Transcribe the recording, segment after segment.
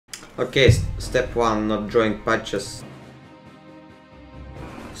Okay, step 1, not drawing patches.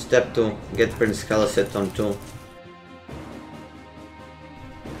 Step 2, get Prince Keleseth on 2.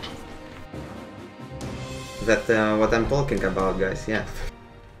 That what I'm talking about, guys, yeah.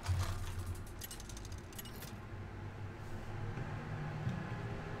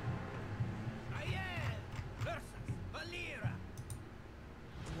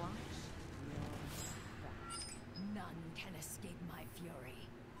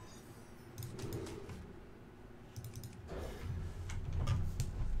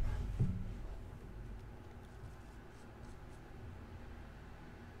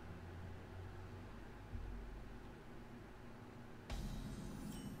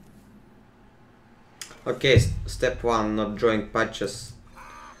 Okay, step 1, not drawing patches.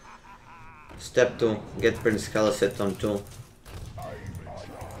 Step 2, get Prince Keleseth on 2.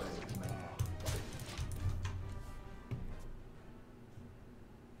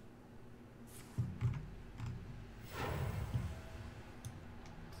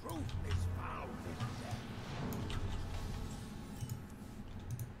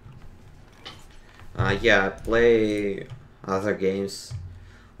 Yeah, I play other games.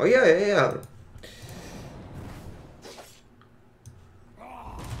 Oh yeah.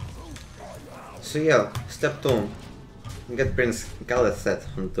 So yeah, step 2, get Prince Keleseth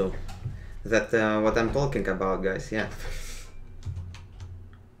on 2. That what I'm talking about, guys, yeah.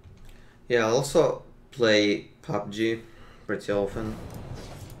 Yeah, I also play PUBG pretty often.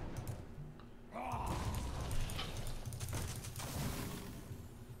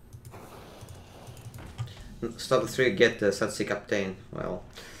 Stop 3, get the Satsi Captain. Well,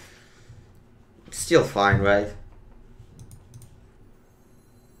 still fine, right?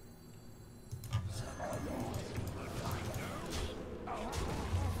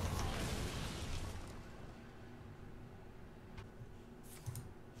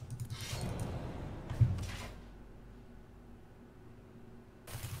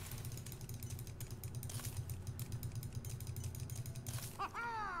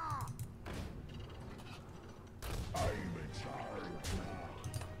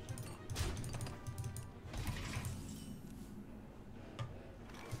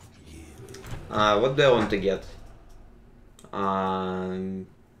 What do I want to get? I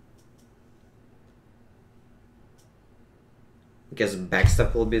guess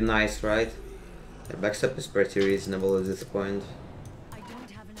backstep will be nice, right? The backstep is pretty reasonable at this point. I don't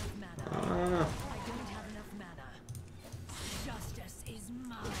have enough mana. I don't have enough mana. Justice is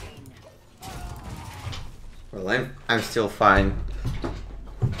mine. Well, I'm still fine.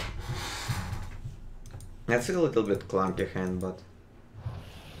 That's a little bit clunky hand, but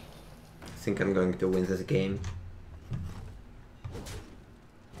I think I'm going to win this game.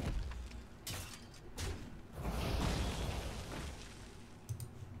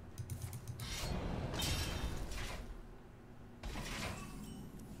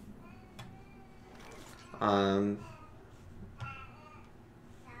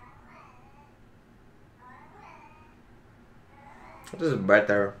 What is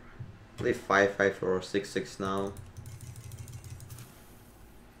better? Play 5-5 or 6-6 now.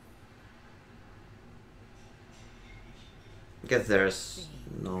 I guess there's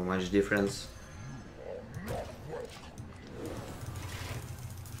no much difference.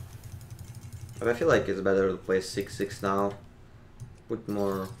 But I feel like it's better to play 6-6 now. Put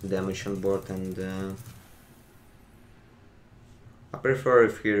more damage on board, and I prefer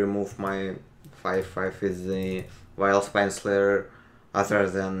if he remove my 5-5 with the Wild Spine Slayer other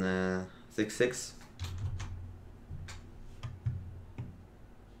than 6-6.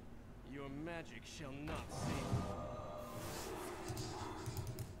 Your magic shall not save.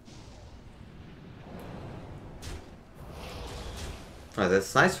 Oh,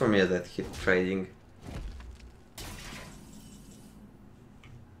 that's nice for me that hit trading.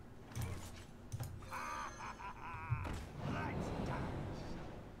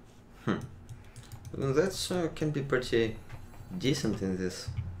 That can be pretty decent in this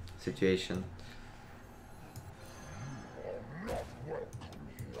situation.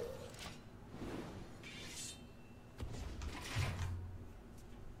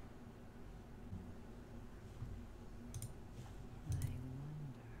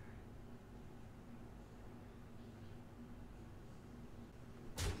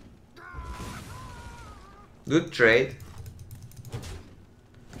 Good trade.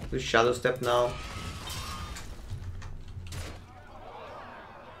 Good shadow step now.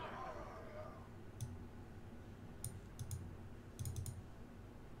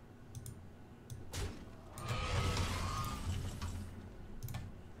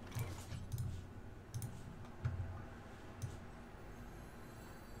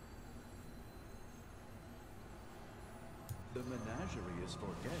 usually is for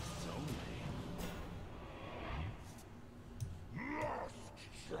guests only.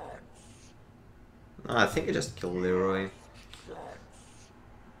 No, I think I just killed Leroy.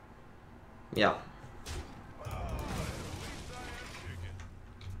 Yeah.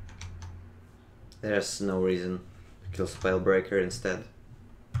 There's no reason to kill Spellbreaker instead.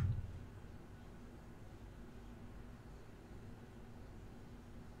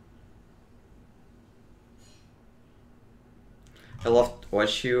 I love to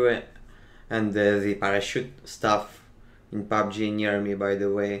watch you and the parachute stuff in PUBG near me, by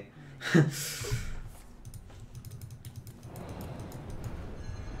the way.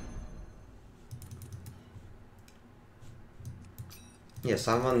 Yeah,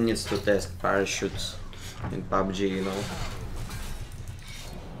 someone needs to test parachutes in PUBG, you know.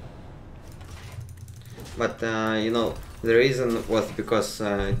 But, you know, the reason was because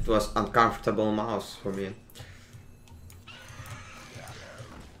it was uncomfortable mouse for me.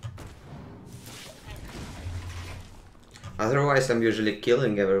 Otherwise, I'm usually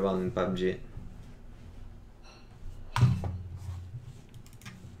killing everyone in PUBG.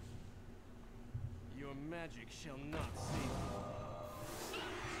 Your magic shall not save you.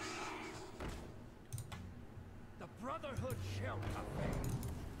 The Brotherhood shall prevail.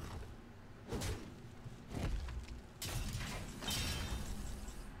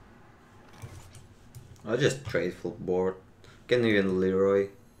 I'll just trade full board. Can even Leroy.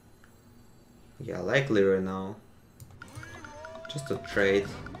 Yeah, I like Leroy now. Just to trade.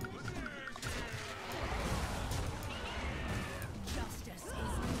 Justice is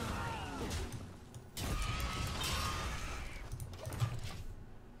mine.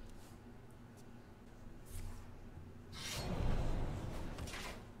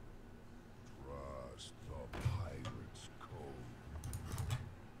 Trust the pirate's code.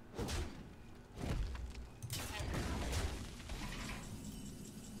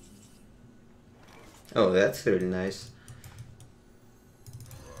 Oh, that's really nice.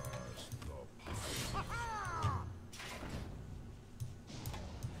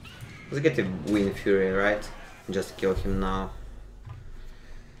 Let's get a Wind Fury, right? Just kill him now.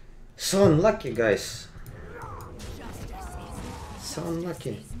 So unlucky, guys. So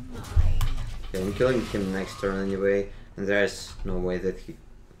unlucky. Yeah, I'm killing him next turn anyway, and there's no way that he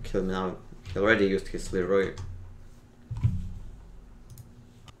killed me now. He already used his Leroy.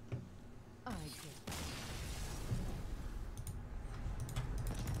 I get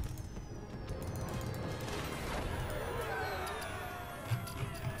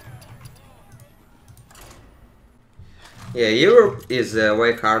Yeah, Europe is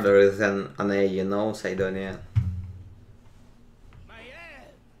way harder than NA, you know, Cydonia.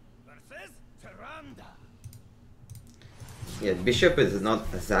 Mael versus Tyrande. Yeah, Bishop is not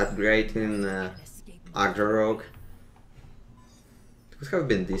that great in Aggro Rogue. It could have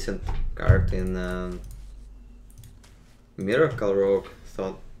been decent card in Miracle Rogue,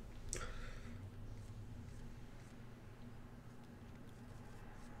 thought.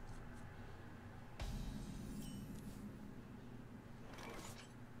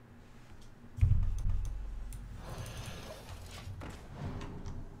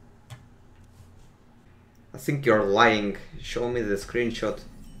 I think you're lying. Show me the screenshot.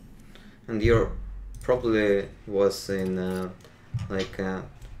 And you're probably was in like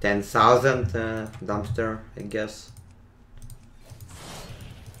 10,000 dumpster, I guess.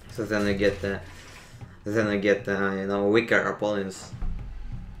 So then I get you know, weaker opponents.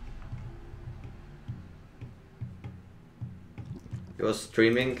 He was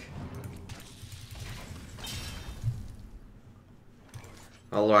streaming.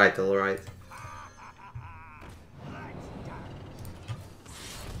 Alright, alright.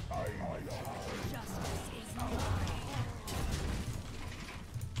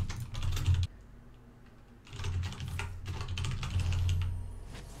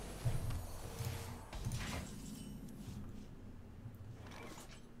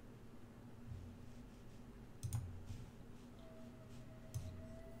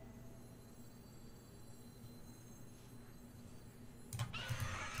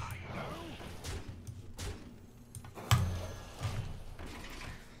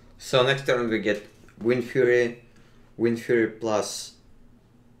 So next turn we get Wind Fury plus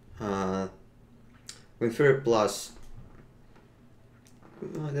Wind Fury plus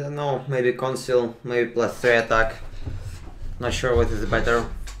I don't know, maybe Conceal, maybe plus 3 attack. Not sure what is better.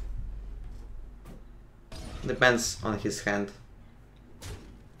 Depends on his hand.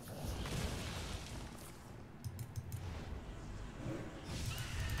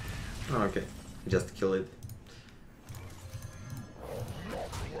 Oh, okay, just kill it.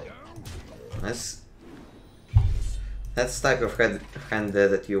 Nice. That's the type of hand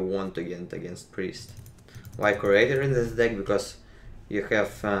that you want to get against Priest. Why Curator in this deck? Because you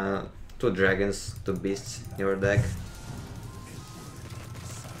have 2 dragons, 2 beasts in your deck.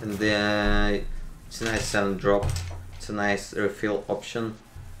 And it's a nice 7 drop, it's a nice refill option.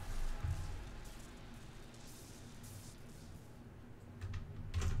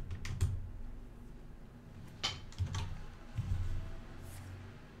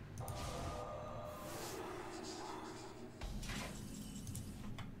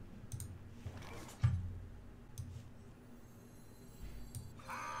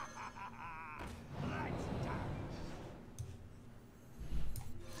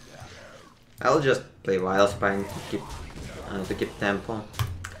 I'll just play Wild Spine to keep tempo,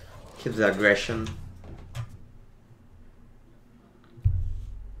 keep the aggression.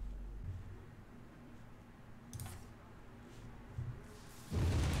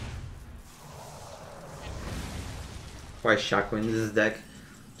 Why Shaco in this deck?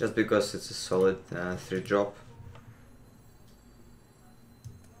 Just because it's a solid 3 drop.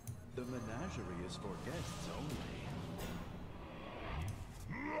 The menagerie is for guests only.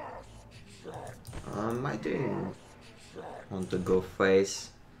 Might even want to go face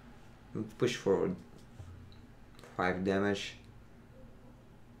and push for 5 damage.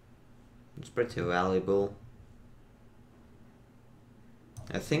 It's pretty valuable.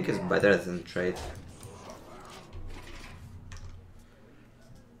 I think it's better than trade.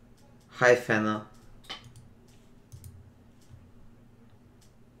 Hi Fena.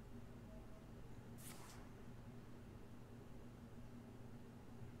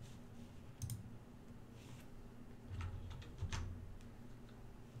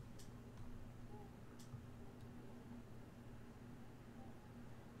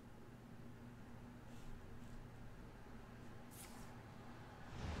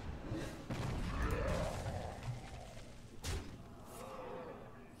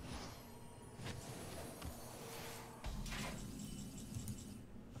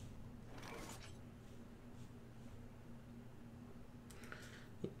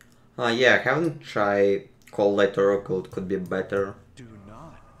 Yeah, I haven't tried Cold Light Oracle, it could be better. Do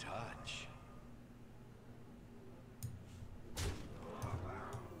not touch.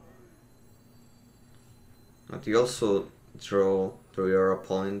 But you also draw to your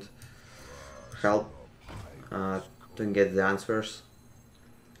opponent, help to get the answers.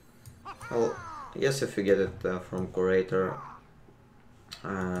 Well, yes, if you get it from Curator,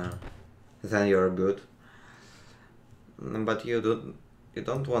 then you're good. But you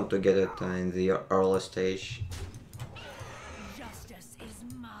don't want to get it in the early stage. Justice is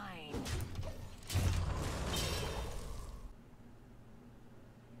mine.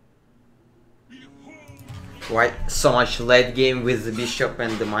 Why so much late game with the bishop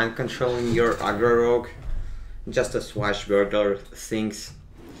and the mind controlling your aggro rogue? Just a swashbuckler things.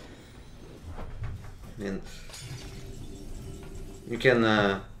 I mean, you can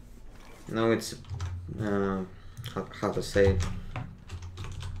know it's how to say it.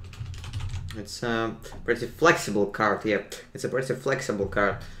 It's a pretty flexible card. Yeah, it's a pretty flexible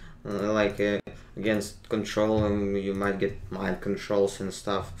card. Against control, you might get mind controls and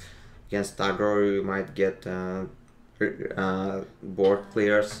stuff. Against aggro, you might get board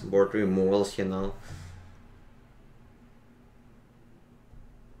clears, board removals, you know.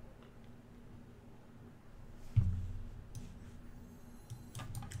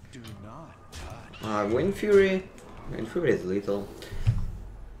 Do not touch. Wind Fury is little.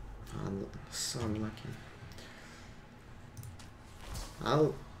 So unlucky.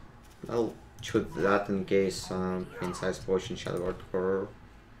 I'll shoot that in case Inside's Potion Shadowward Horror.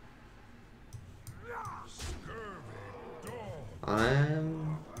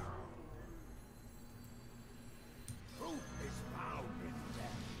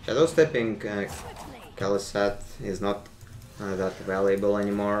 Shadow Stepping Keleseth is not that valuable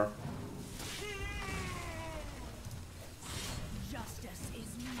anymore. Justice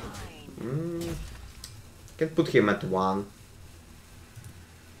is mine. Can put him at 1.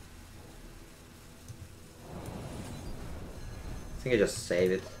 I think I just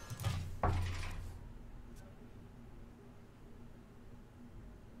save it.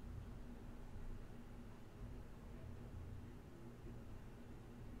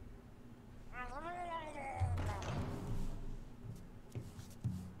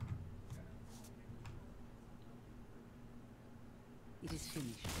 It is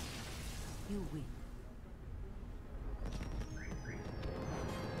finished. You win.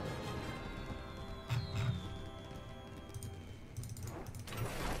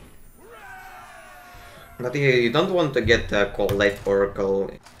 But you don't want to get Cold Light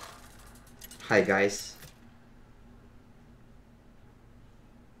Oracle. Hi guys.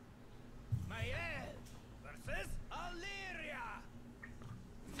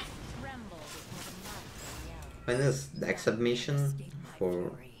 when is deck submission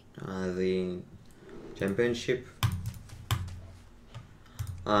for the championship?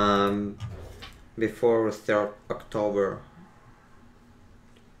 Before 3rd October.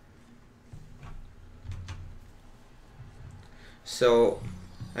 So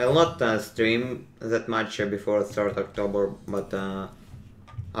I'll not stream that much before 3rd October, but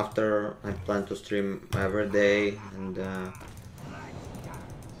after I plan to stream every day and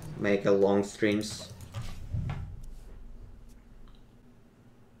make a long streams.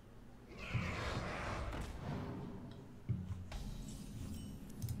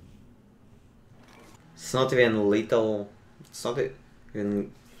 It's not even little. It's not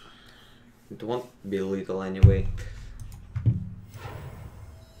even. It won't be little anyway.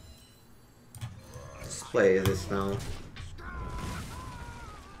 Let's play this now.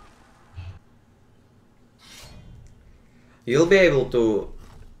 You'll be able to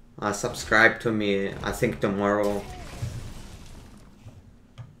subscribe to me, I think tomorrow.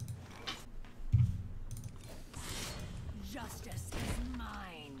 Justice is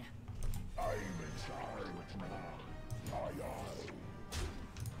mine. I'm in charge now. Aye, aye.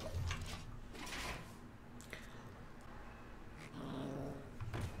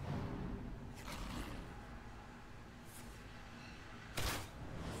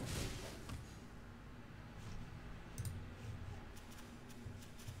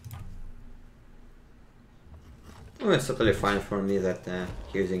 Oh, it's totally fine for me that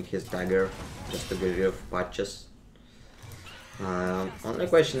using his dagger just to get rid of patches. Only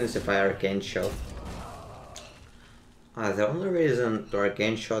question is if I arcane shot. The only reason to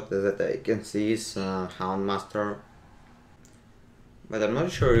arcane shot is that I can see his Houndmaster, but I'm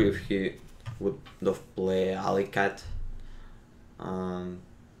not sure if he would have play Alicat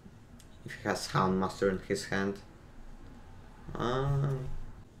if he has Houndmaster in his hand.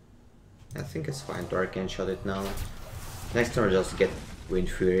 I think it's fine to arcane shot it now. Next turn just get Wind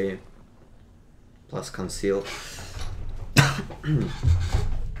Fury plus Conceal.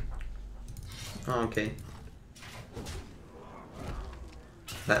 Okay.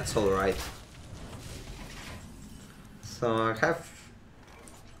 That's alright. So I have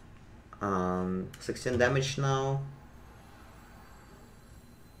 16 damage now.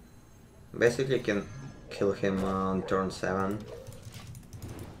 Basically can kill him on turn 7.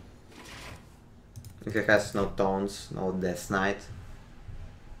 If he has no taunts, no Death Knight.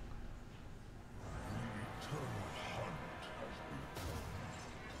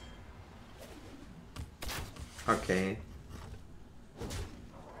 Okay.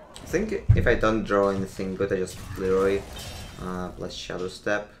 I think if I don't draw anything good, I just Leroy plus Shadow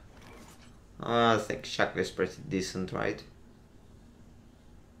Step. I think Shaka is pretty decent, right?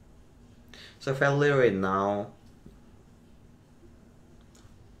 So if I Leroy now,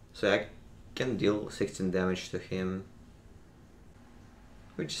 so I can deal 16 damage to him,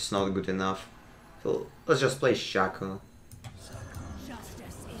 which is not good enough. So let's just play Shaku.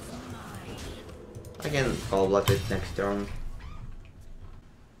 Justice is mine. I can Cold Blood it next turn.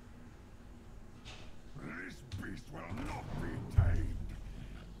 This beast will not be tamed.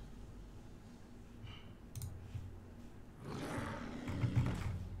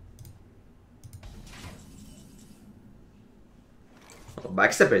 Oh,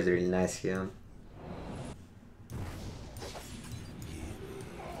 Backstab is really nice here.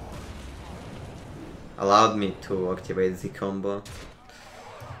 Allowed me to activate the combo.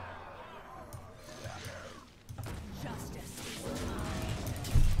 Justice is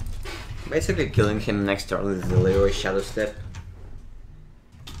mine. Basically killing him next turn with the Leroy Shadow Step.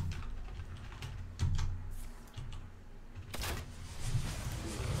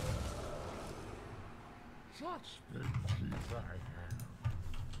 Such big teeth I have.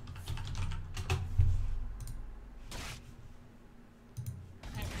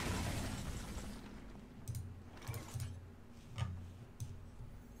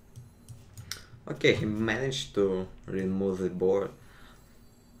 Okay, he managed to remove the board.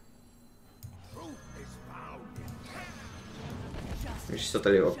 Truth is found in Which is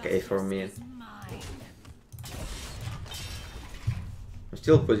totally okay for me. Justice is mine. I'm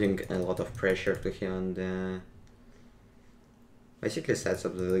still putting a lot of pressure to him and basically sets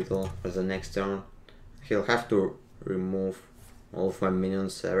up the little for the next turn. He'll have to remove all of my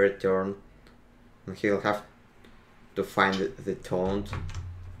minions every turn, and he'll have to find the taunt,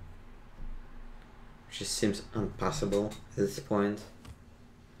 which seems impossible at this point.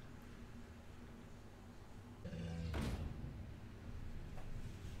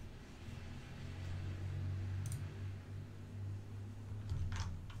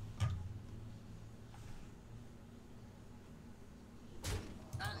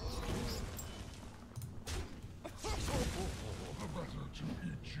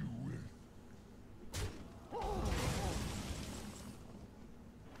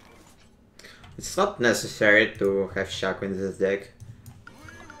 It's not necessary to have Shaco in this deck.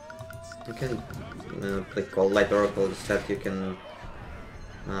 You can play Cold Light Oracle instead. You can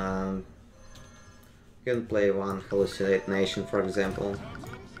play one Hallucinate Nation, for example.